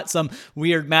 It's not some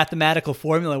weird mathematical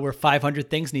formula where 500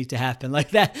 things need to happen.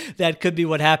 Like that could be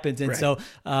what happens. And right. So,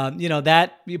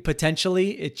 that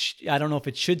potentially, I don't know if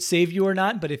it should save you or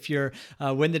not, but if you're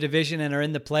win the division and are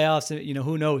in the playoffs,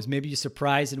 who knows? Maybe you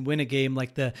surprise and win a game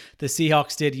like the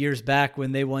Seahawks did years back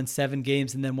when they won 7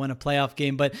 games and then won a playoff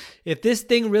game. But if this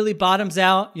thing really bottoms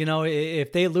out,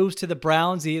 if they lose to the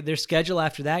Browns, their schedule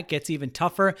after that gets even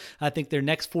tougher. I think their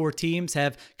next 4 teams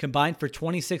have combined for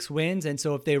 26 wins. And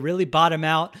so if they really bottom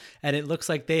out and it looks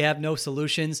like they have no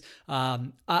solutions,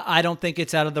 I don't think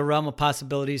it's out of the realm of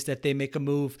possibilities that they make a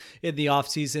move in the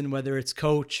offseason, whether it's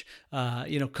coach.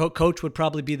 Coach would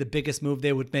probably be the biggest move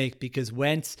they would make because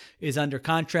Wentz is under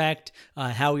contract.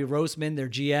 Howie Roseman, their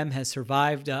GM, has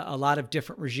survived a lot of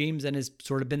different regimes and has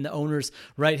sort of been the owner's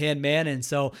right-hand man. And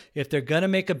so if they're going to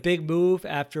make a big move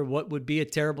after what would be a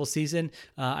terrible season,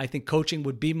 I think coaching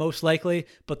would be most likely.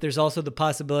 But there's also the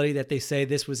possibility that they say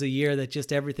this was a year that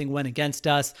just everything went against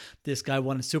us. This guy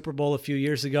won a Super Bowl a few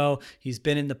years ago. He's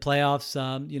been in the playoffs,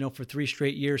 for 3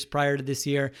 straight years prior to this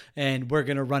year, and we're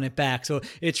going to run it back. So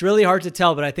it's really hard to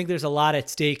tell, but I think there's a lot at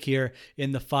stake here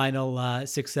in the final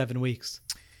 6-7 weeks.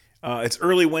 It's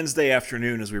early Wednesday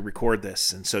afternoon as we record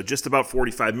this, and so just about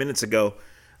 45 minutes ago,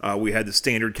 we had the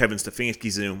standard Kevin Stefanski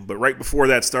Zoom. But right before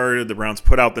that started, the Browns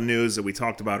put out the news that we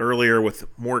talked about earlier with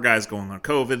more guys going on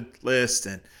COVID list,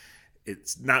 and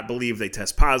it's not believed they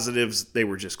test positives. They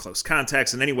were just close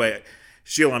contacts. And anyway,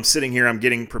 Sheila, I'm sitting here, I'm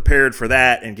getting prepared for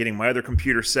that and getting my other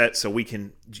computer set so we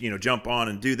can, jump on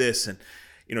and do this. And,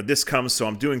 this comes, so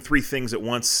I'm doing 3 things at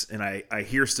once, and I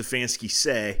hear Stefanski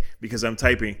say, because I'm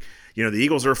typing, the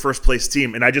Eagles are a first-place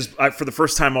team, and I for the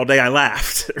first time all day, I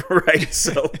laughed, right?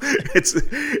 So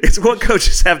it's what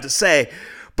coaches have to say.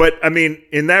 But,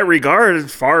 in that regard,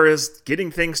 as far as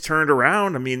getting things turned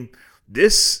around,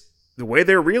 the way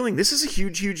they're reeling, this is a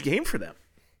huge, huge game for them.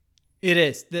 It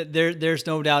is. There's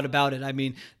no doubt about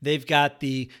it. They've got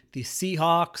the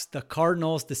Seahawks, the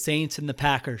Cardinals, the Saints, and the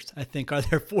Packers, I think, are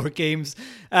their 4 games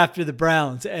after the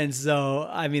Browns. And so,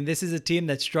 this is a team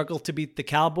that struggled to beat the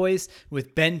Cowboys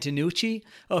with Ben DiNucci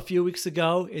a few weeks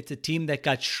ago. It's a team that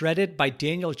got shredded by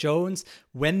Daniel Jones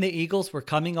when the Eagles were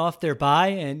coming off their bye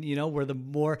and, were the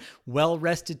more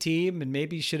well-rested team and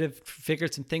maybe should have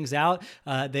figured some things out.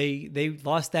 They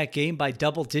lost that game by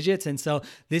double digits. And so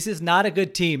this is not a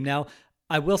good team. Now,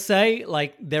 I will say,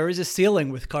 there is a ceiling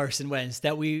with Carson Wentz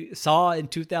that we saw in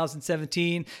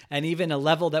 2017 and even a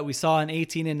level that we saw in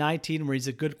 18 and 19 where he's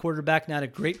a good quarterback, not a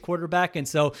great quarterback. And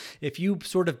so if you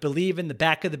sort of believe in the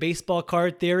back of the baseball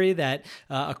card theory that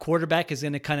a quarterback is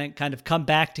going to kind of come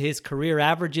back to his career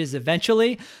averages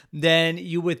eventually, then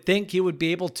you would think he would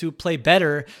be able to play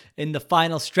better in the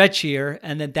final stretch here,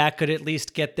 and that could at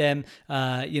least get them,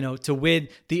 to win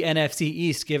the NFC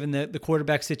East, given the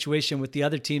quarterback situation with the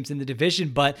other teams in the division.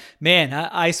 But man,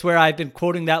 I swear I've been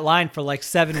quoting that line for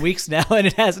 7 weeks now and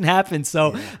it hasn't happened.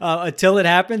 So until it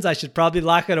happens, I should probably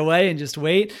lock it away and just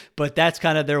wait. But that's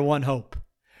kind of their one hope.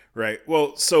 Right.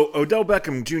 Well, so Odell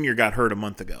Beckham Jr. got hurt a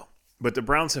month ago, but the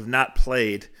Browns have not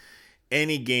played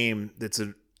any game that's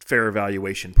a fair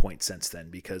evaluation point since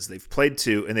then because they've played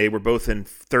 2 and they were both in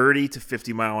 30 to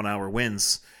 50 mile an hour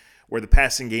winds where the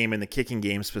passing game and the kicking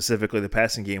game, specifically the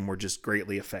passing game, were just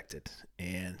greatly affected.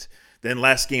 And then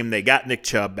last game, they got Nick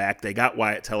Chubb back, they got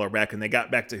Wyatt Teller back, and they got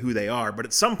back to who they are. But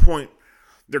at some point,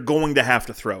 they're going to have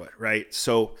to throw it, right?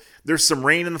 So there's some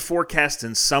rain in the forecast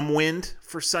and some wind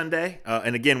for Sunday.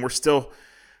 And again, we're still,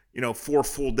 4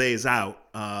 full days out.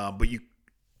 But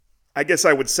I guess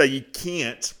I would say you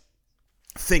can't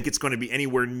think it's going to be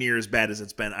anywhere near as bad as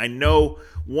it's been. I know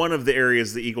one of the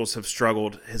areas the Eagles have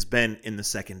struggled has been in the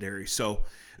secondary. So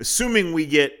assuming we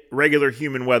get regular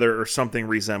human weather or something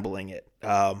resembling it,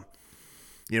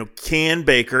 can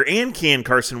Baker and can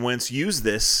Carson Wentz use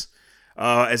this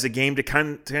as a game to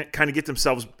kind of get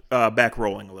themselves back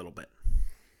rolling a little bit?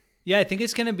 Yeah, I think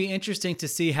it's going to be interesting to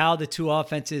see how the 2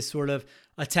 offenses sort of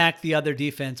attack the other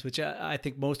defense, which I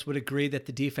think most would agree that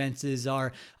the defenses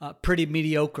are pretty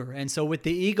mediocre. And so with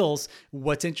the Eagles,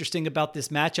 what's interesting about this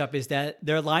matchup is that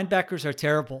their linebackers are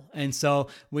terrible. And so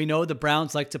we know the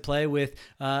Browns like to play with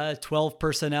 12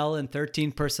 personnel and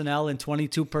 13 personnel and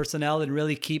 22 personnel and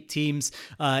really keep teams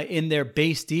in their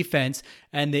base defense.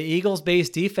 And the Eagles' base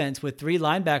defense with 3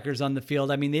 linebackers on the field,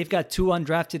 they've got 2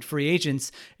 undrafted free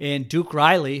agents and Duke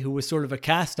Riley, who was sort of a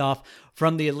cast-off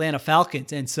from the Atlanta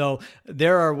Falcons. And so their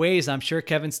there are ways, I'm sure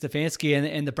Kevin Stefanski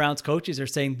and the Browns coaches are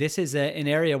saying this is an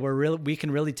area where we can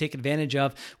really take advantage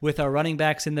of with our running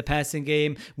backs in the passing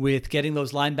game, with getting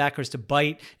those linebackers to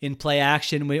bite in play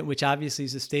action, which obviously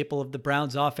is a staple of the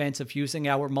Browns offense, of using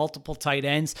our multiple tight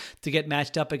ends to get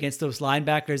matched up against those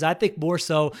linebackers. I think more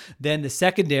so than the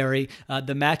secondary,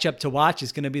 the matchup to watch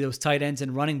is going to be those tight ends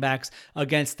and running backs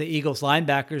against the Eagles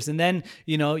linebackers. And then,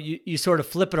 you sort of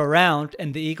flip it around,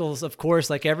 and the Eagles, of course,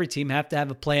 like every team, have to have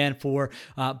a plan for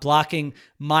blocking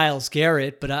Myles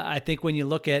Garrett. But I think when you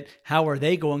look at how are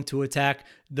they going to attack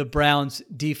the Browns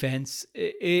defense,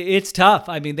 it's tough.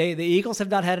 I mean, the Eagles have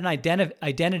not had an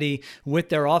identity with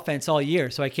their offense all year.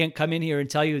 So I can't come in here and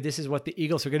tell you this is what the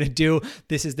Eagles are going to do.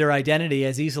 This is their identity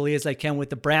as easily as I can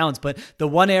with the Browns. But the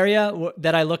one area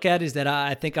that I look at is that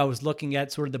I think I was looking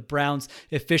at sort of the Browns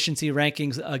efficiency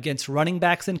rankings against running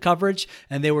backs in coverage,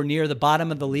 and they were near the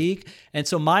bottom of the league. And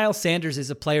so Miles Sanders is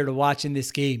a player to watch in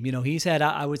this game. He's had,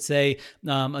 I would say,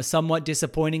 a somewhat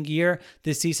disappointing year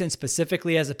this season,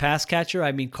 specifically as a pass catcher.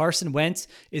 I mean, Carson Wentz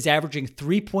is averaging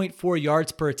 3.4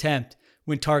 yards per attempt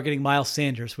when targeting Miles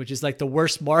Sanders, which is like the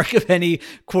worst mark of any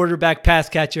quarterback pass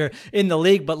catcher in the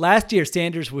league. But last year,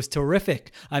 Sanders was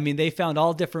terrific. I mean, they found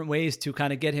all different ways to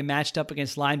kind of get him matched up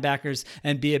against linebackers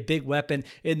and be a big weapon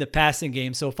in the passing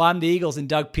game. So if I'm the Eagles and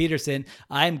Doug Peterson,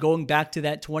 I'm going back to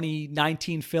that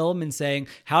 2019 film and saying,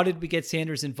 how did we get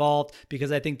Sanders involved?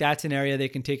 Because I think that's an area they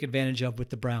can take advantage of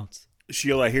with the Browns.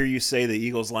 Sheila, I hear you say the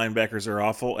Eagles linebackers are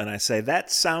awful, and I say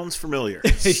that sounds familiar.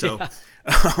 So,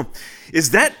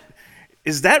 is that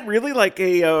really like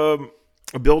a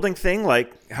building thing,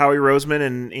 like Howie Roseman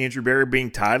and Andrew Berry being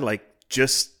tied? Like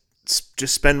just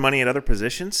spend money at other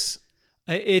positions?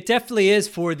 It definitely is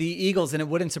for the Eagles, and it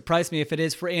wouldn't surprise me if it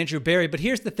is for Andrew Berry. But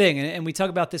here's the thing, and we talk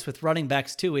about this with running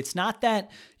backs too. It's not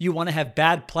that you want to have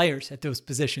bad players at those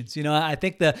positions. I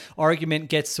think the argument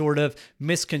gets sort of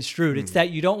misconstrued. It's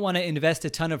that you don't want to invest a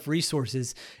ton of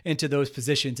resources into those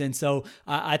positions. And so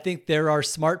I think there are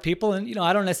smart people, and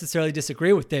I don't necessarily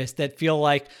disagree with this, that feel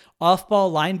like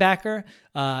off-ball linebacker,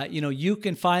 you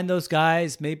can find those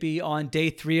guys maybe on day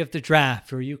 3 of the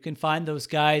draft, or you can find those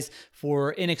guys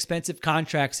for inexpensive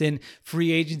contracts in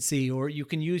free agency, or you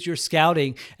can use your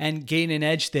scouting and gain an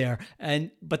edge there.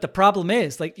 But the problem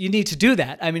is, like, you need to do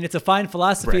that. I mean, it's a fine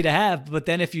philosophy to have, but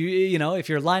then if if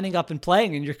you're lining up and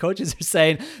playing and your coaches are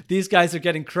saying these guys are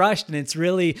getting crushed and it's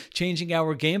really changing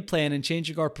our game plan and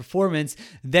changing our performance,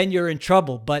 then you're in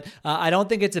trouble. But I don't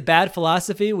think it's a bad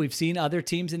philosophy. We've seen other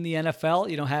teams in the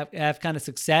NFL, have kind of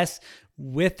success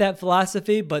with that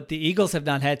philosophy, but the Eagles have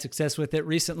not had success with it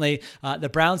recently. The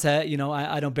Browns, I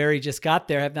know Barry just got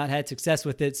there, have not had success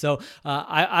with it. So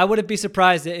I wouldn't be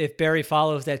surprised if Barry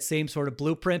follows that same sort of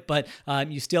blueprint, but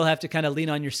you still have to kind of lean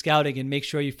on your scouting and make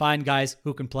sure you find guys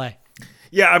who can play.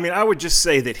 Yeah, I mean, I would just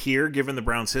say that here, given the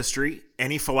Browns' history,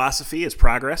 any philosophy is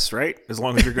progress, right? As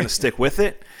long as you're going to stick with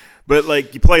it. But,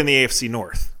 like, you play in the AFC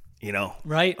North,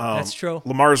 Right, that's true.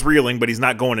 Lamar's reeling, but he's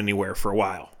not going anywhere for a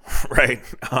while, right?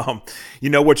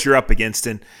 You know what you're up against.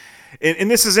 And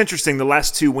this is interesting, the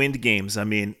last 2 wind games. I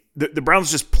mean, the Browns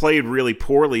just played really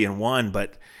poorly and won,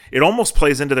 but it almost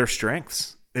plays into their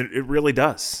strengths. It really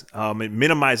does. It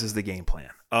minimizes the game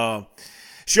plan.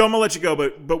 Sheila, I'm going to let you go,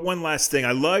 but one last thing.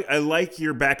 I like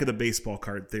your back of the baseball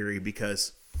card theory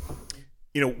because,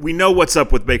 we know what's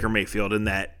up with Baker Mayfield and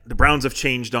that the Browns have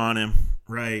changed on him,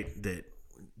 right? That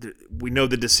we know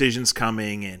the decision's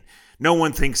coming and no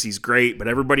one thinks he's great, but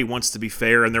everybody wants to be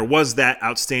fair. And there was that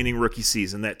outstanding rookie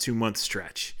season, that 2-month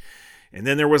stretch. And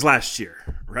then there was last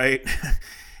year, right?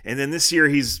 And then this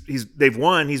year they've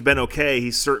won. He's been okay.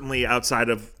 He's certainly outside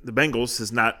of the Bengals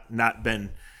has not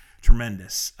been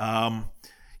tremendous.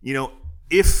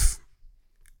 If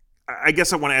I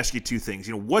guess I want to ask you 2 things.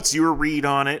 What's your read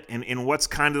on it and what's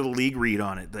kind of the league read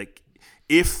on it? Like,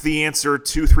 if the answer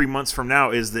 2-3 months from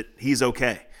now is that he's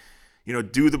okay,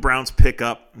 do the Browns pick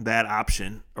up that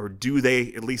option, or do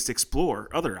they at least explore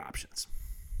other options?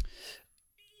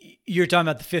 You're talking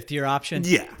about the 5th-year option?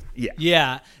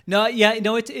 Yeah. No,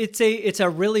 it's a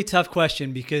really tough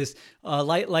question because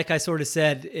like I sort of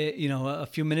said, a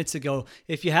few minutes ago,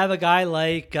 if you have a guy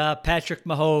like Patrick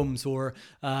Mahomes or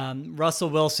Russell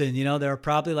Wilson, there are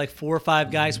probably like 4 or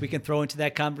 5 guys we can throw into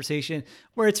that conversation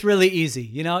where it's really easy.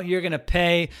 You're going to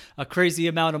pay a crazy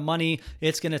amount of money.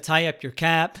 It's going to tie up your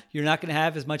cap. You're not going to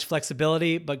have as much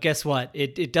flexibility, but guess what?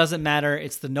 It doesn't matter.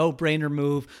 It's the no-brainer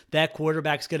move. That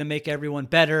quarterback's going to make everyone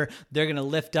better. They're going to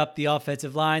lift up the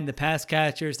offensive line, the pass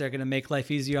catchers. They're going to make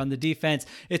life easier on the defense.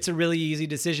 It's a really easy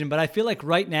decision, but I feel like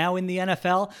right now in the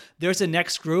NFL, there's a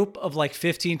next group of like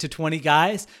 15 to 20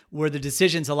 guys where the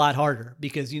decision's a lot harder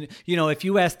because, you know, if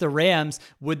you ask the Rams,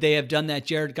 would they have done that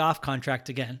Jared Goff contract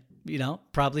again? You know,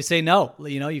 probably say no.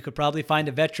 You know, you could probably find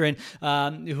a veteran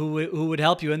who would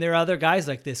help you. And there are other guys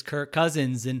like this, Kirk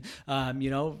Cousins, and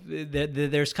you know,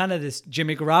 there's kind of this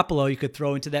Jimmy Garoppolo you could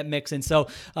throw into that mix. And so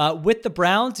with the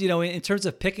Browns, you know, in terms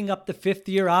of picking up the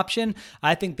 5th-year option,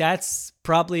 I think that's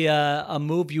probably a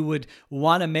move you would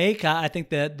want to make. I think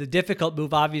the difficult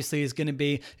move obviously is going to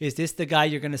be, is this the guy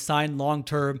you're going to sign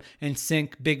long-term and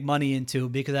sink big money into?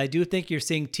 Because I do think you're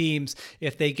seeing teams,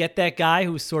 if they get that guy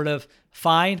who's sort of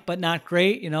fine, but not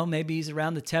great, you know, maybe he's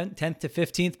around the 10th to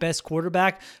 15th best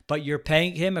quarterback, but you're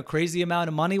paying him a crazy amount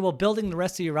of money. Well, building the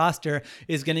rest of your roster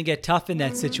is going to get tough in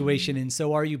that situation. And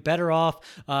so are you better off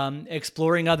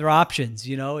exploring other options?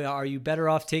 You know, are you better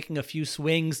off taking a few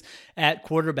swings at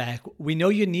quarterback? We know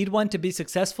you need one to be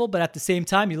successful, but at the same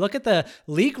time, you look at the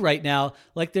league right now,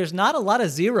 like there's not a lot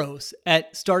of zeros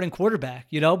at starting quarterback.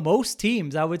 You know, most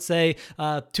teams, I would say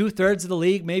 2/3 of the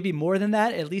league, maybe more than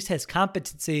that, at least has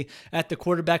competency at the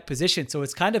quarterback position. So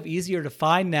it's kind of easier to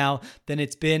find now than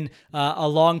it's been a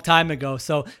long time ago.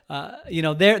 So, you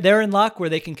know, they're in luck where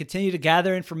they can continue to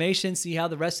gather information, see how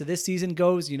the rest of this season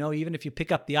goes. You know, even if you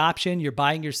pick up the option, you're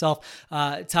buying yourself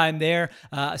time there.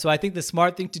 So I think the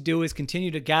smart thing to do is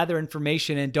continue to gather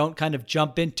information and don't kind of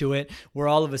jump into it where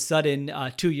all of a sudden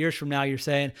 2 years from now, you're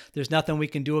saying there's nothing we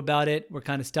can do about it. We're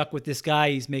kind of stuck with this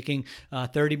guy. He's making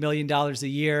 $30 million a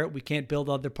year. We can't build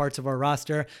other parts of our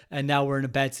roster. And now we're in a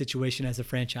bad situation as a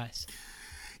franchise.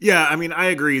 Yeah, I mean, I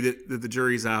agree that the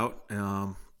jury's out.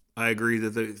 I agree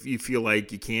that if you feel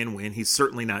like you can win, he's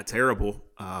certainly not terrible.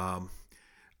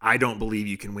 I don't believe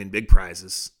you can win big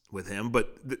prizes with him,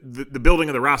 but the building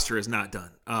of the roster is not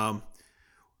done.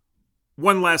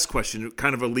 One last question,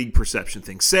 kind of a league perception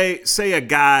thing. Say a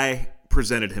guy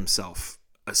presented himself,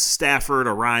 a Stafford,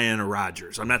 a Ryan, a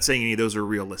Rodgers. I'm not saying any of those are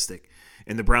realistic,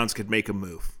 and the Browns could make a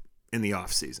move in the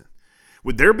offseason.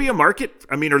 Would there be a market?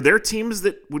 I mean, are there teams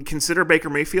that would consider Baker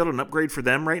Mayfield an upgrade for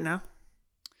them right now?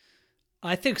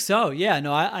 I think so. Yeah,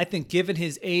 no, I think given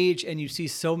his age, and you see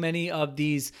so many of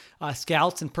these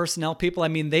scouts and personnel people, I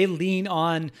mean, they lean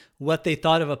on what they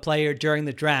thought of a player during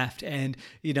the draft. And,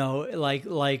 you know,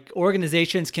 like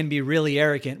organizations can be really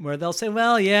arrogant where they'll say,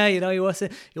 well, yeah, you know, it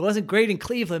wasn't great in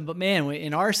Cleveland, but man,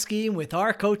 in our scheme, with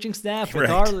our coaching staff,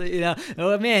 with our, you know,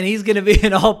 oh man, he's going to be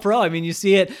an all-pro. I mean, you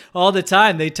see it all the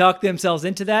time. They talk themselves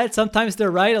into that. Sometimes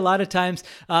they're right. A lot of times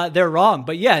they're wrong.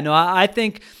 But yeah, no, I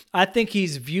think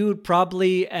he's viewed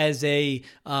probably as a,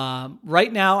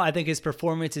 right now, I think his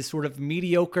performance is sort of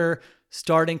mediocre,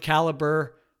 starting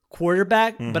caliber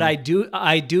quarterback. Mm-hmm. But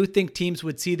I do think teams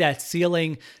would see that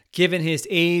ceiling given his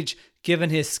age, given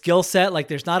his skill set. Like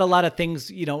there's not a lot of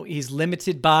things, you know, he's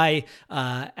limited by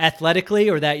athletically,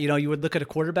 or that, you know, you would look at a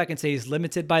quarterback and say he's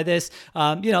limited by this.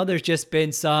 You know, there's just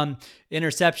been some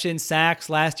interceptions, sacks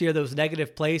last year, those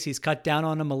negative plays. He's cut down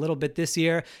on them a little bit this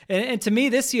year. And to me,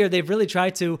 this year, they've really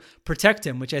tried to protect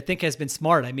him, which I think has been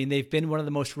smart. I mean, they've been one of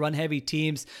the most run-heavy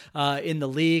teams in the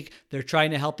league. They're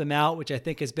trying to help him out, which I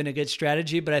think has been a good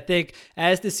strategy. But I think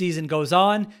as the season goes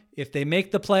on, if they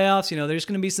make the playoffs, you know, there's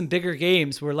going to be some bigger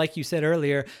games where, like you said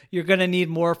earlier, you're going to need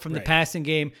more from the passing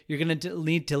game. You're going to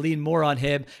need to lean more on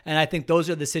him. And I think those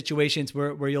are the situations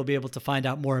where you'll be able to find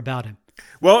out more about him.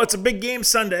 Well, it's a big game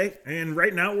Sunday, and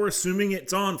right now we're assuming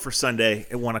it's on for Sunday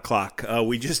at 1 o'clock.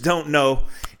 We just don't know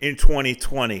in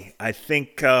 2020. I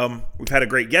think we've had a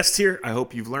great guest here. I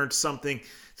hope you've learned something.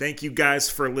 Thank you guys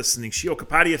for listening. Shio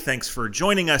Kapadia, thanks for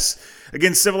joining us.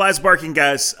 Again, Civilized Barking,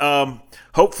 guys.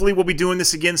 Hopefully we'll be doing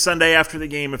this again Sunday after the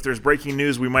game. If there's breaking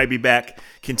news, we might be back.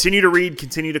 Continue to read,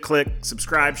 continue to click,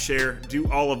 subscribe, share, do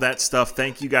all of that stuff.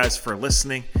 Thank you guys for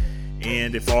listening.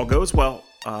 And if all goes well,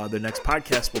 the next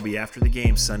podcast will be after the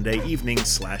game, Sunday evening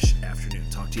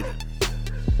 /afternoon. Talk to you then.